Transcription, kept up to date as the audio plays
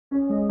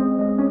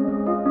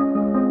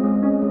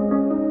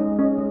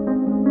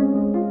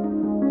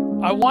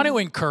I want to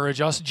encourage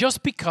us,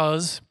 just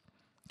because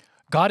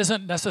God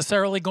isn't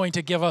necessarily going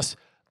to give us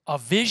a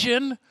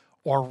vision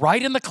or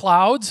write in the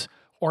clouds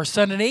or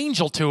send an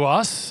angel to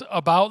us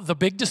about the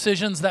big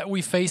decisions that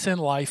we face in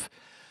life,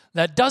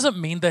 that doesn't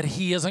mean that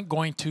he isn't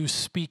going to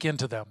speak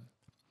into them.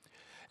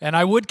 And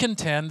I would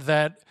contend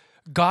that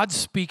God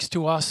speaks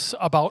to us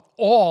about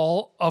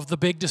all of the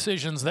big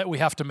decisions that we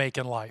have to make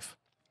in life.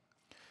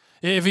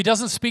 If he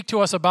doesn't speak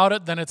to us about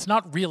it, then it's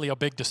not really a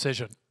big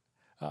decision.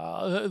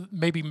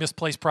 Maybe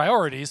misplaced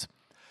priorities,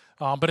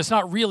 but it's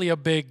not really a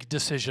big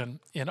decision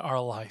in our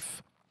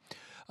life.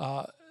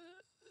 2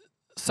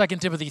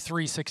 Timothy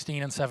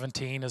 3:16 and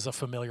 17 is a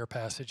familiar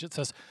passage. It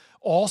says,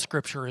 all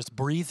Scripture is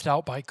breathed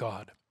out by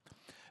God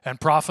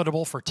and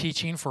profitable for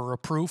teaching, for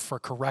reproof, for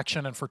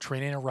correction, and for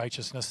training in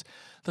righteousness,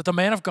 that the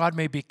man of God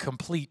may be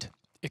complete,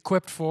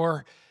 equipped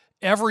for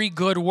every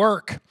good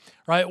work.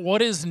 Right?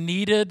 What is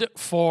needed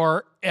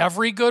for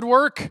every good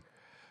work?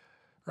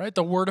 Right?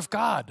 The Word of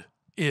God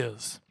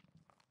is.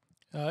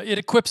 It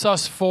equips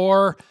us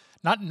for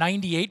not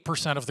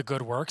 98% of the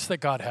good works that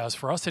God has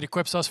for us. It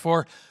equips us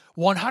for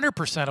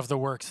 100% of the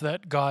works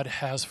that God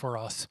has for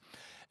us.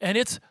 And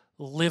it's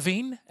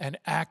living and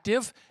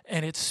active,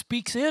 and it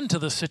speaks into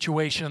the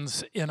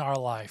situations in our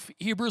life.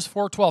 Hebrews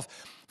 4:12,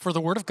 for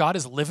the word of God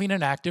is living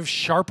and active,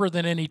 sharper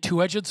than any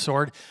two-edged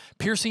sword,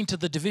 piercing to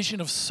the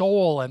division of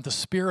soul and the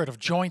spirit, of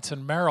joints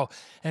and marrow,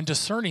 and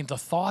discerning the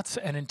thoughts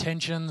and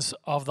intentions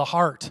of the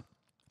heart.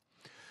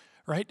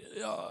 Right?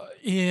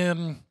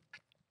 In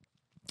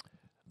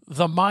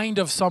the mind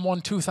of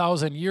someone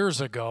 2,000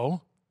 years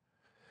ago,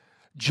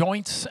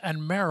 joints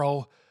and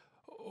marrow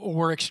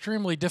were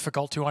extremely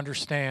difficult to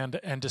understand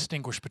and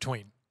distinguish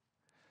between.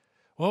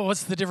 Well,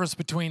 what's the difference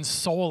between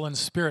soul and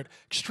spirit?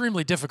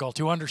 Extremely difficult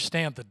to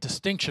understand the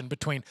distinction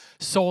between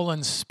soul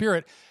and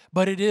spirit,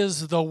 but it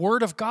is the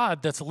Word of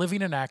God that's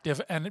living and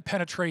active, and it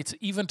penetrates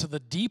even to the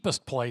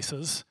deepest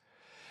places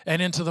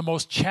and into the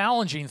most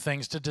challenging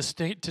things to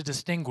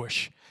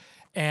distinguish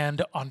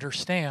and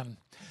understand.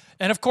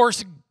 And of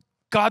course,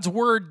 God's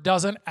Word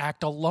doesn't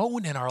act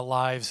alone in our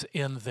lives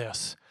in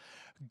this.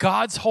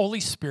 God's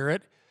Holy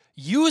Spirit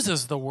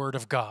uses the Word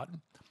of God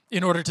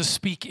in order to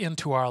speak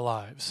into our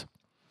lives.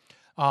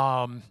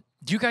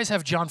 Do you guys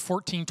have John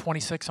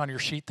 14:26 on your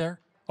sheet there?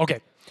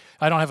 Okay,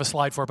 I don't have a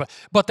slide for it,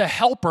 but the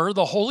Helper,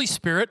 the Holy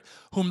Spirit,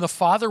 whom the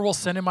Father will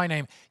send in my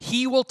name,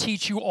 he will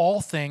teach you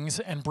all things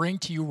and bring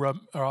to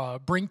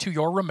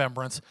your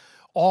remembrance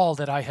all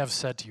that I have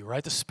said to you.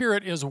 Right? The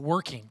Spirit is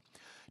working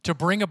to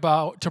bring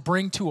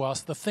to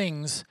us the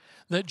things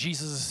that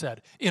Jesus has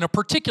said in a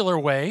particular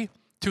way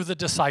to the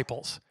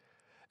disciples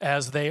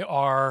as they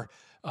are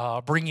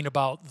bringing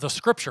about the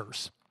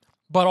Scriptures.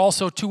 But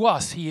also to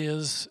us, he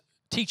is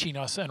teaching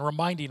us and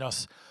reminding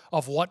us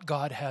of what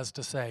God has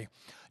to say.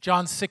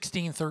 John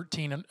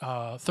 16:13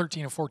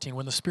 and 14,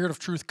 when the Spirit of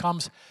truth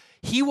comes,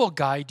 he will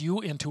guide you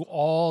into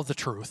all the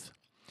truth.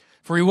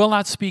 For he will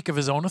not speak of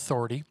his own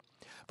authority,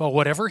 but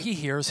whatever he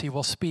hears, he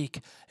will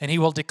speak, and he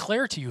will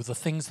declare to you the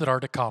things that are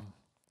to come.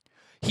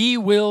 He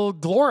will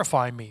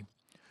glorify me,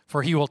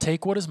 for he will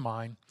take what is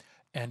mine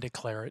and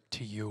declare it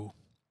to you.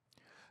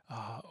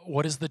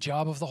 What is the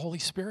job of the Holy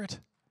Spirit?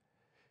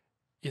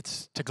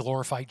 It's to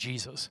glorify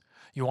Jesus.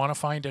 You want to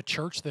find a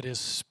church that is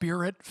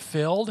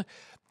Spirit-filled?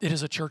 It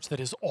is a church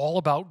that is all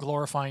about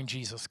glorifying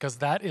Jesus, because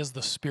that is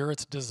the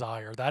Spirit's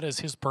desire. That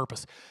is his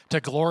purpose, to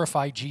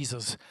glorify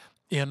Jesus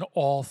in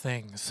all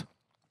things.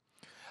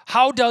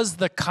 How does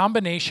the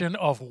combination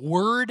of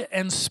Word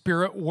and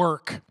Spirit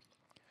work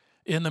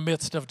in the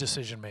midst of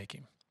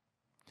decision-making?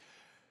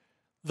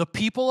 The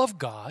people of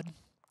God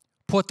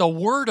put the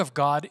Word of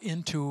God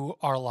into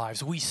our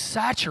lives. We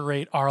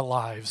saturate our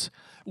lives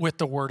with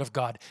the Word of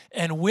God.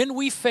 And when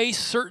we face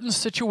certain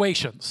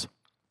situations,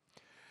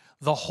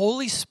 the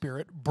Holy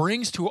Spirit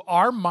brings to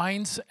our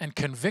minds and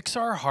convicts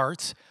our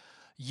hearts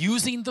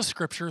using the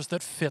Scriptures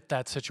that fit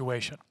that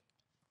situation.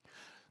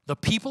 The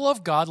people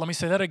of God, let me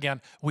say that again,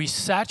 we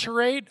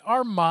saturate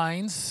our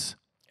minds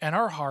and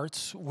our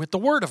hearts with the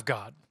Word of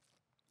God.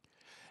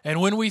 And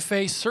when we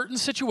face certain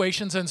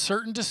situations and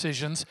certain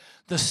decisions,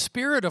 the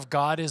Spirit of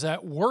God is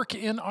at work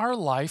in our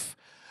life,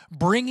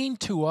 bringing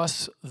to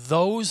us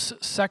those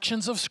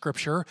sections of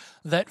Scripture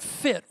that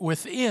fit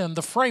within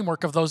the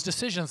framework of those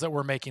decisions that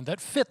we're making, that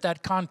fit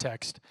that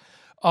context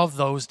of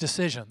those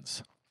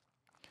decisions.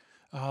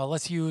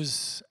 Let's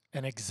use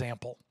an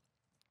example.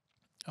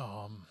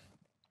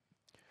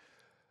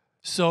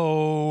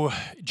 So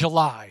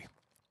July.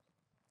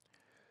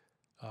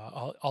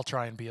 I'll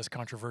try and be as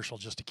controversial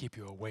just to keep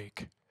you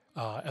awake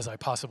as I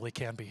possibly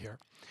can be here.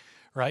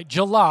 Right?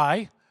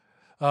 July,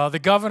 the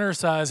governor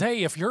says,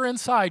 hey, if you're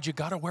inside, you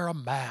got to wear a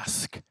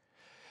mask,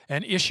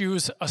 and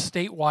issues a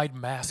statewide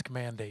mask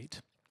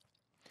mandate.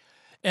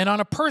 And on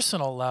a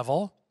personal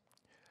level,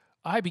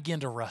 I begin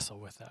to wrestle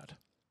with that.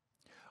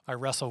 I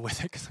wrestle with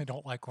it because I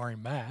don't like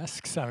wearing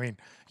masks. I mean,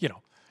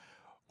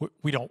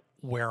 we don't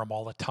wear them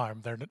all the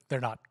time. They're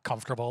not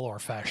comfortable or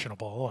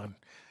fashionable, and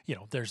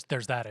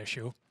there's that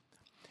issue.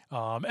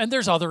 And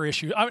there's other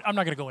issues. I'm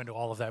not going to go into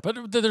all of that,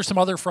 but there's some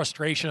other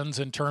frustrations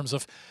in terms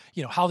of,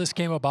 how this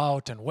came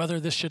about and whether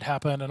this should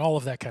happen and all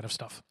of that kind of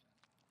stuff.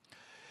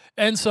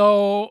 And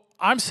so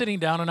I'm sitting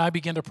down and I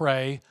begin to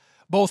pray,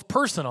 both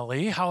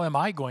personally, how am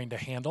I going to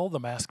handle the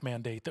mask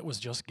mandate that was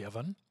just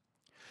given,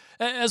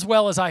 as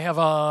well as I have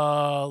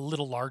a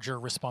little larger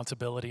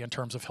responsibility in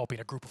terms of helping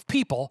a group of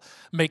people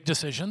make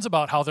decisions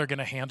about how they're going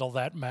to handle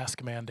that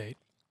mask mandate.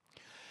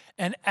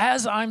 And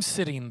as I'm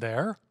sitting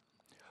there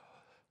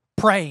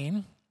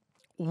praying,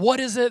 what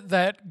is it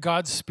that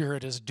God's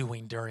Spirit is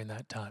doing during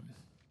that time?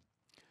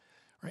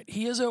 Right?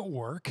 He is at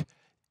work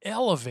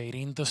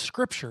elevating the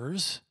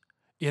scriptures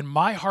in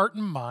my heart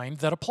and mind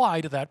that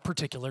apply to that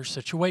particular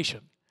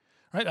situation.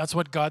 Right? That's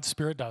what God's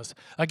Spirit does.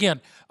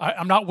 Again,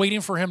 I'm not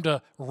waiting for him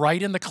to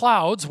write in the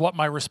clouds what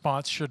my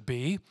response should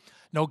be.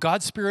 No,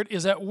 God's Spirit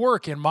is at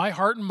work in my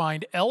heart and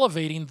mind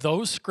elevating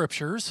those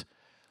scriptures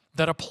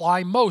that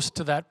apply most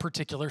to that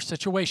particular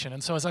situation.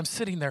 And so as I'm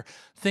sitting there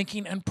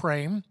thinking and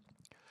praying,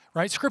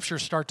 right,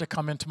 scriptures start to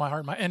come into my heart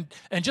and mind.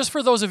 And just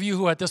for those of you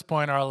who at this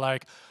point are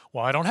like,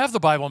 well, I don't have the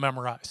Bible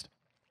memorized.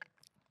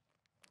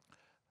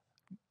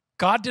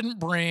 God didn't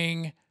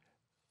bring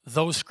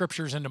those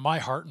scriptures into my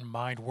heart and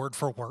mind word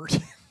for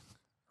word,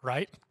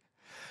 right?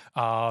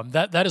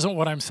 That isn't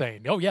what I'm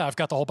saying. Oh yeah, I've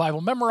got the whole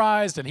Bible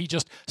memorized and he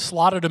just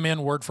slotted them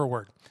in word for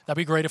word. That'd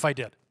be great if I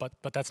did, but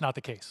that's not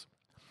the case.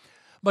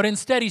 But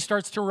instead, he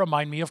starts to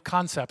remind me of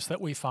concepts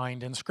that we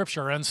find in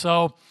Scripture. And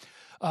so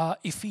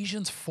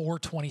Ephesians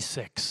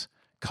 4:26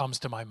 comes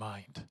to my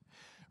mind,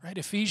 right?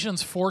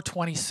 Ephesians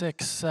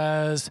 4:26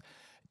 says,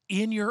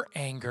 in your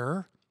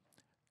anger,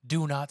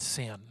 do not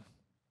sin.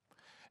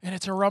 And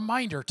it's a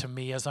reminder to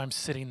me as I'm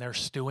sitting there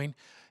stewing,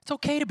 it's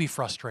okay to be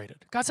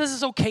frustrated. God says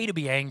it's okay to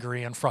be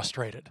angry and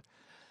frustrated.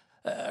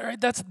 Right?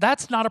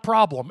 That's not a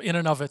problem in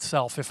and of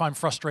itself if I'm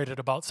frustrated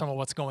about some of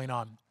what's going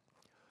on.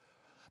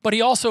 But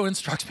he also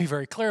instructs me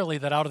very clearly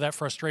that out of that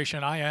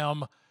frustration, I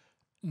am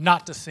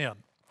not to sin.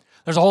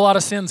 There's a whole lot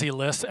of sins he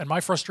lists, and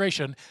my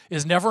frustration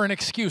is never an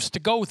excuse to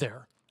go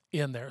there,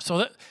 in there. So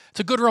it's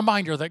a good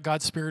reminder that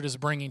God's Spirit is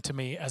bringing to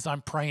me as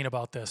I'm praying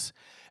about this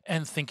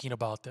and thinking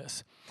about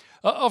this.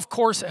 Of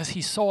course, as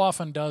he so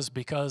often does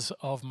because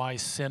of my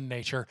sin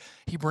nature,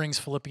 he brings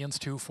Philippians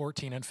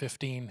 2:14 and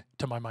 15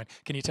 to my mind.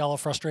 Can you tell how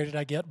frustrated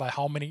I get by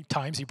how many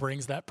times he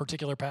brings that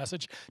particular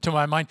passage to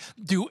my mind?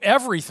 Do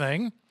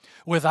everything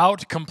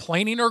without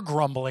complaining or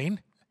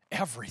grumbling.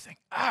 Everything.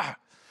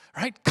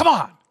 Right? Come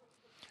on.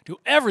 Do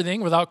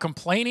everything without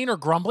complaining or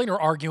grumbling or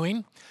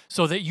arguing,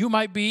 so that you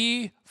might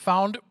be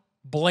found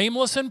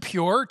blameless and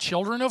pure,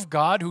 children of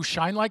God who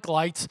shine like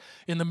lights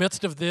in the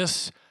midst of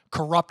this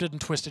corrupted and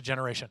twisted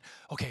generation.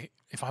 Okay,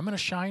 if I'm going to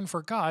shine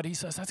for God, he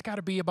says that's got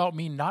to be about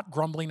me not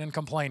grumbling and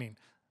complaining.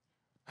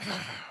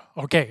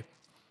 Okay.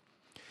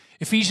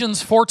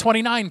 Ephesians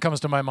 4:29 comes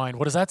to my mind.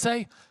 What does that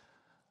say?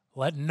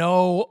 Let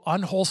no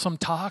unwholesome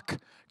talk.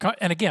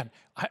 And again,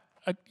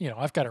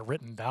 I've got it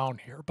written down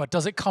here, but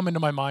does it come into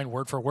my mind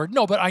word for word?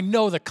 No, but I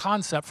know the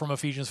concept from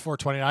Ephesians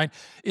 4:29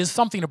 is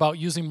something about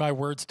using my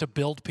words to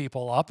build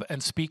people up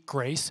and speak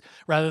grace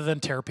rather than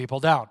tear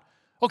people down.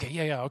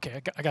 Okay,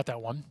 okay, I got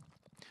that one.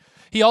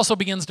 He also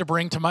begins to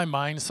bring to my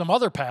mind some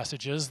other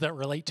passages that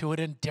relate to it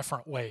in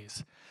different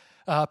ways.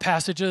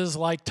 Passages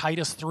like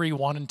Titus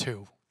 3:1 and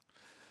 2.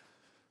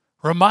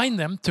 Remind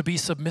them to be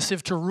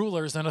submissive to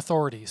rulers and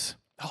authorities.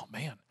 Oh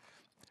man,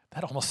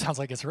 that almost sounds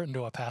like it's written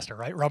to a pastor,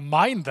 right?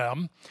 Remind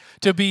them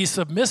to be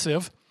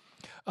submissive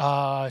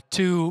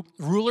to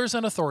rulers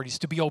and authorities,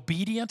 to be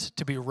obedient,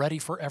 to be ready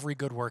for every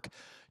good work,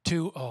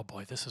 oh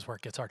boy, this is where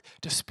it gets hard,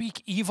 to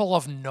speak evil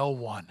of no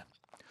one,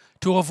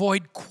 to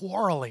avoid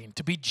quarreling,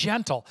 to be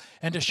gentle,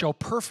 and to show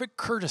perfect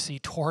courtesy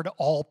toward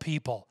all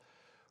people.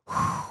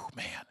 Whew,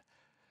 man,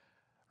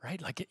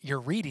 right? Like you're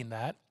reading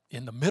that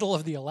in the middle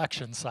of the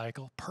election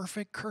cycle,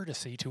 perfect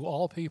courtesy to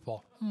all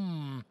people.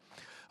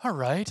 All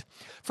right.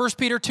 1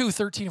 Peter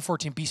 2:13 and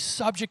 14, be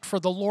subject for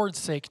the Lord's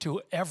sake to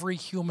every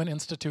human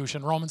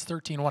institution. Romans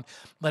 13:1,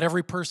 let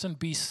every person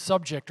be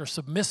subject or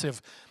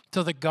submissive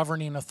to the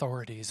governing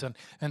authorities.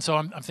 And so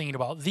I'm thinking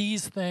about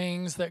these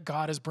things that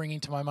God is bringing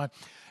to my mind.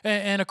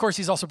 And of course,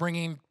 he's also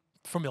bringing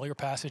familiar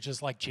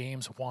passages like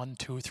James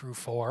 1:2 through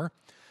 4.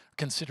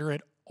 Consider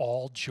it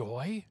all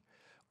joy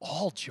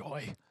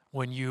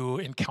when you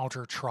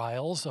encounter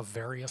trials of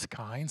various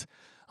kinds.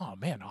 Oh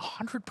man,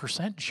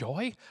 100%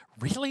 joy?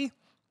 Really?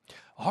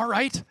 All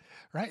right.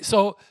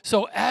 So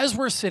as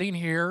we're sitting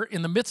here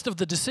in the midst of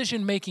the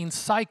decision-making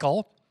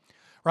cycle,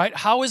 right,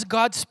 how is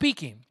God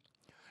speaking?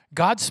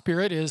 God's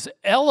Spirit is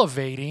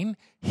elevating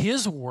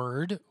his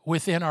word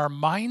within our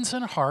minds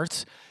and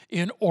hearts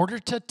in order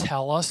to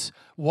tell us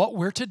what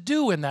we're to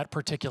do in that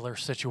particular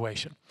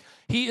situation.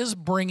 He is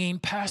bringing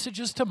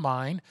passages to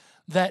mind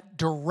that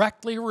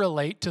directly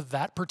relate to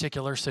that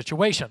particular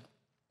situation,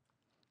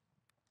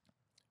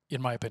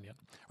 in my opinion.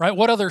 Right?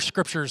 What other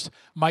scriptures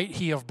might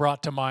he have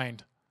brought to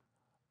mind?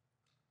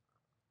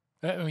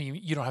 I mean,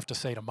 you don't have to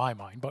say to my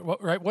mind, but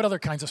what other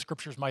kinds of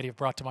scriptures might he have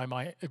brought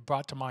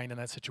to mind in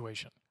that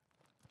situation?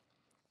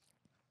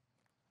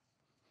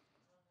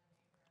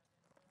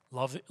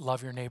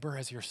 Love your neighbor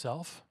as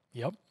yourself.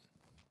 Yep.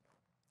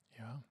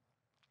 Yeah.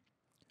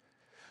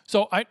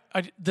 So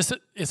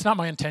it's not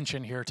my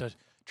intention here to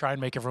try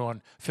and make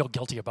everyone feel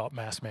guilty about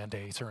mask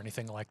mandates or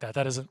anything like that.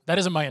 That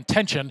isn't my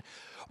intention.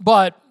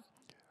 But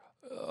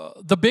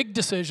the big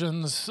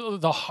decisions,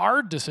 the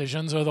hard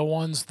decisions, are the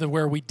ones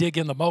where we dig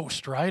in the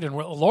most, right? And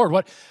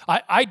Lord,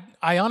 I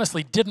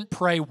honestly didn't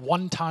pray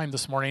one time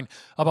this morning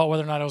about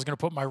whether or not I was going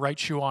to put my right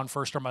shoe on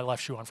first or my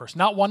left shoe on first.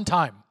 Not one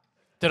time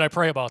did I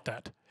pray about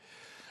that,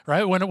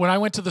 right? When I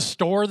went to the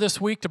store this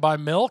week to buy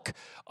milk,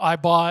 I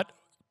bought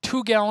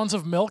 2 gallons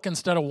of milk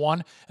instead of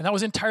 1, and that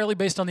was entirely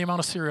based on the amount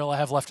of cereal I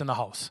have left in the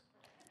house,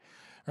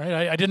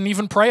 right? I didn't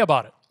even pray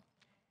about it.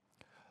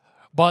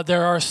 But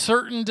there are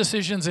certain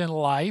decisions in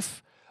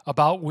life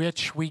about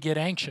which we get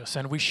anxious,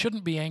 and we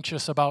shouldn't be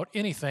anxious about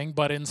anything,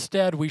 but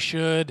instead we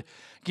should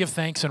give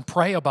thanks and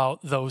pray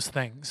about those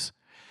things.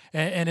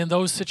 And in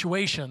those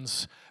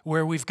situations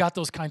where we've got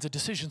those kinds of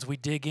decisions, we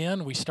dig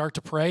in, we start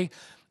to pray,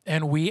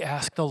 and we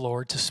ask the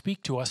Lord to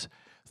speak to us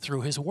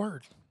through His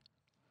Word.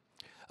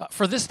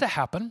 For this to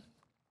happen,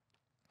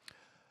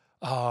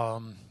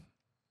 God's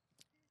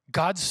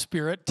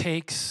Spirit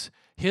takes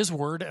His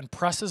Word and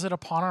presses it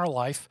upon our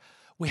life.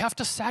 We have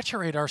to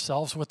saturate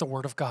ourselves with the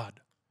Word of God.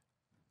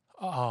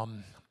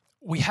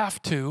 We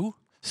have to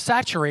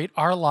saturate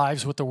our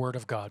lives with the Word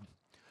of God.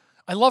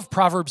 I love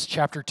Proverbs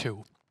chapter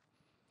 2.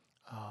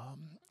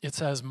 It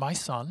says, "My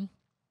son,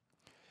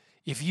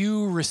 if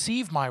you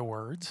receive my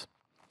words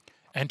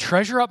and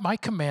treasure up my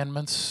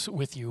commandments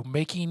with you,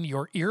 making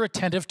your ear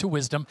attentive to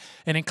wisdom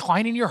and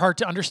inclining your heart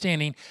to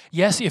understanding,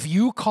 yes, if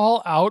you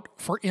call out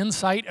for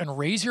insight and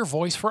raise your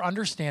voice for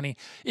understanding,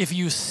 if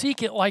you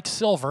seek it like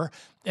silver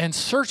and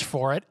search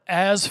for it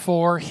as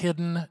for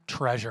hidden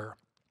treasure."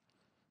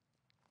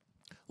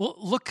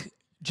 Look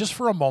just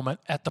for a moment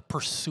at the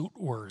pursuit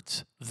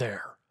words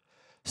there.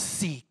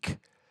 Seek,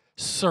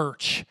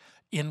 search,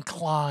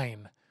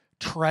 incline,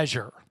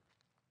 treasure.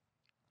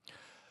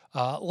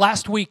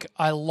 Last week,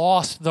 I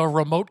lost the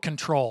remote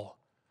control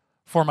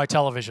for my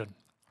television.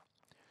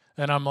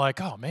 And I'm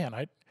like, oh man,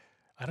 I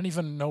don't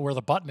even know where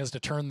the button is to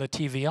turn the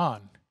TV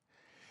on.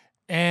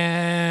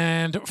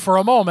 And for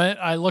a moment,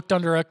 I looked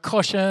under a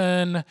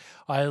cushion,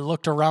 I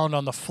looked around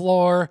on the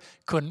floor,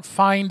 couldn't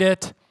find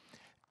it,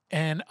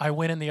 and I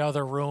went in the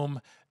other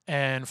room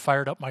and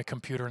fired up my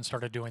computer and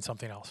started doing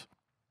something else.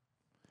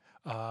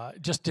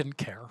 Just didn't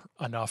care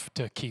enough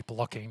to keep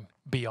looking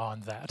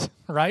beyond that,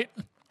 right?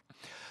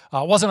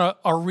 It wasn't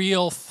a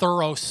real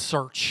thorough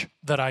search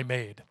that I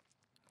made.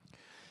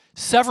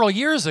 Several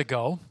years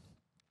ago,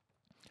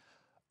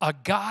 a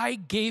guy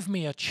gave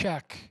me a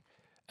check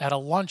at a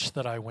lunch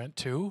that I went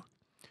to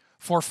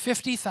for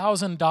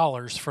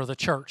 $50,000 for the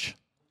church.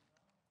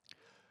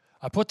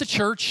 I put the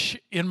check,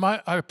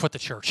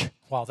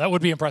 wow, that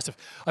would be impressive.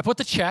 I put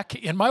the check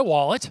in my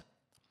wallet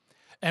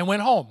and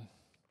went home.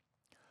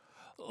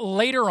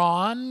 Later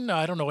on,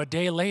 I don't know, a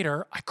day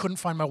later, I couldn't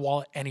find my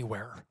wallet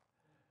anywhere.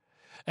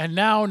 And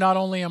now, not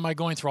only am I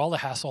going through all the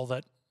hassle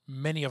that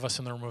many of us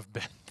in the room have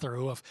been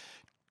through of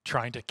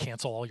trying to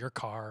cancel all your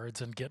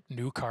cards and get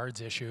new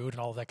cards issued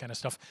and all that kind of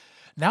stuff,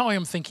 now I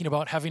am thinking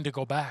about having to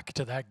go back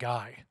to that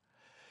guy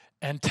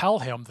and tell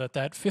him that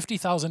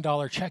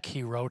 $50,000 check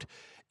he wrote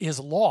is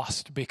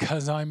lost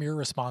because I'm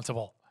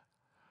irresponsible.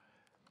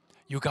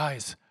 You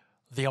guys,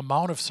 the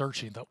amount of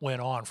searching that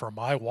went on for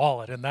my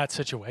wallet in that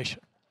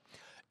situation.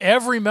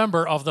 Every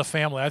member of the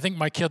family, I think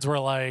my kids were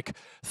like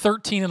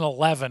 13 and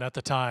 11 at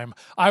the time.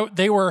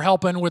 They were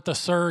helping with the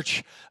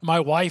search. My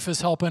wife is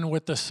helping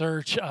with the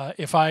search.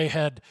 If I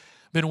had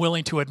been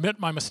willing to admit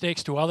my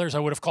mistakes to others, I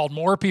would have called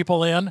more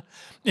people in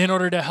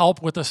order to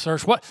help with the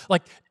search.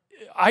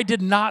 I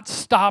did not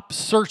stop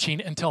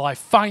searching until I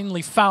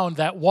finally found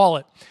that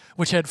wallet,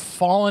 which had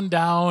fallen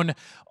down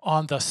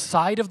on the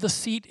side of the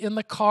seat in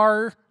the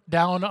car,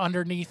 down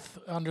under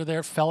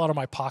there, fell out of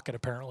my pocket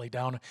apparently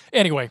down.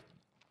 Anyway.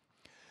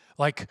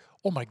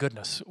 Oh my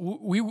goodness,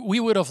 we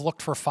would have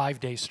looked for 5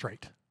 days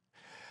straight.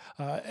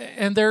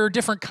 And there are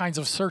different kinds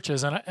of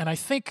searches. And I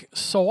think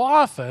so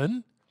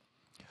often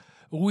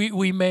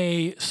we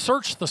may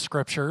search the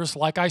scriptures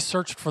like I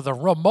searched for the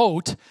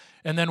remote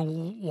and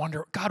then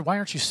wonder, God, why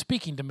aren't you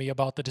speaking to me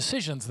about the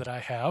decisions that I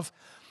have?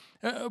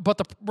 But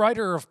the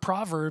writer of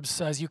Proverbs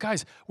says, you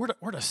guys,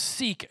 we're to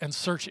seek and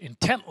search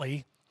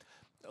intently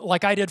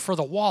like I did for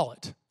the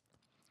wallet.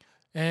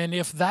 And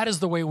if that is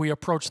the way we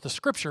approach the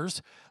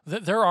scriptures,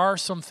 there are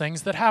some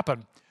things that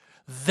happen.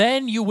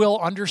 Then you will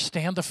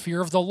understand the fear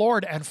of the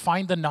Lord and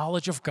find the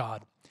knowledge of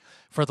God.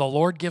 For the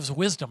Lord gives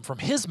wisdom. From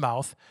His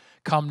mouth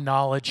come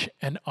knowledge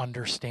and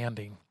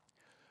understanding.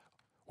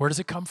 Where does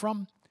it come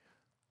from?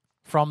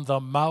 From the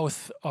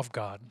mouth of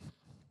God.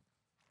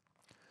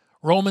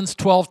 Romans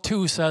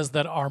 12:2 says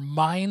that our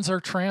minds are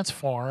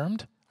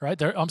transformed,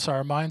 right?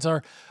 Our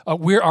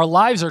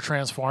lives are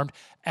transformed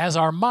as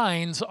our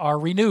minds are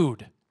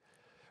renewed.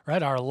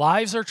 Right? Our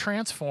lives are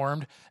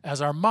transformed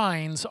as our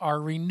minds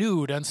are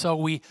renewed. And so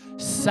we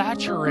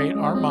saturate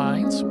our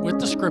minds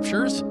with the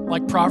scriptures,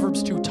 like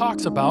Proverbs 2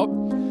 talks about,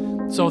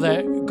 so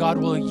that God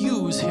will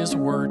use His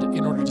word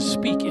in order to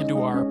speak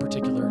into our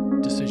particular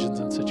decisions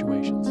and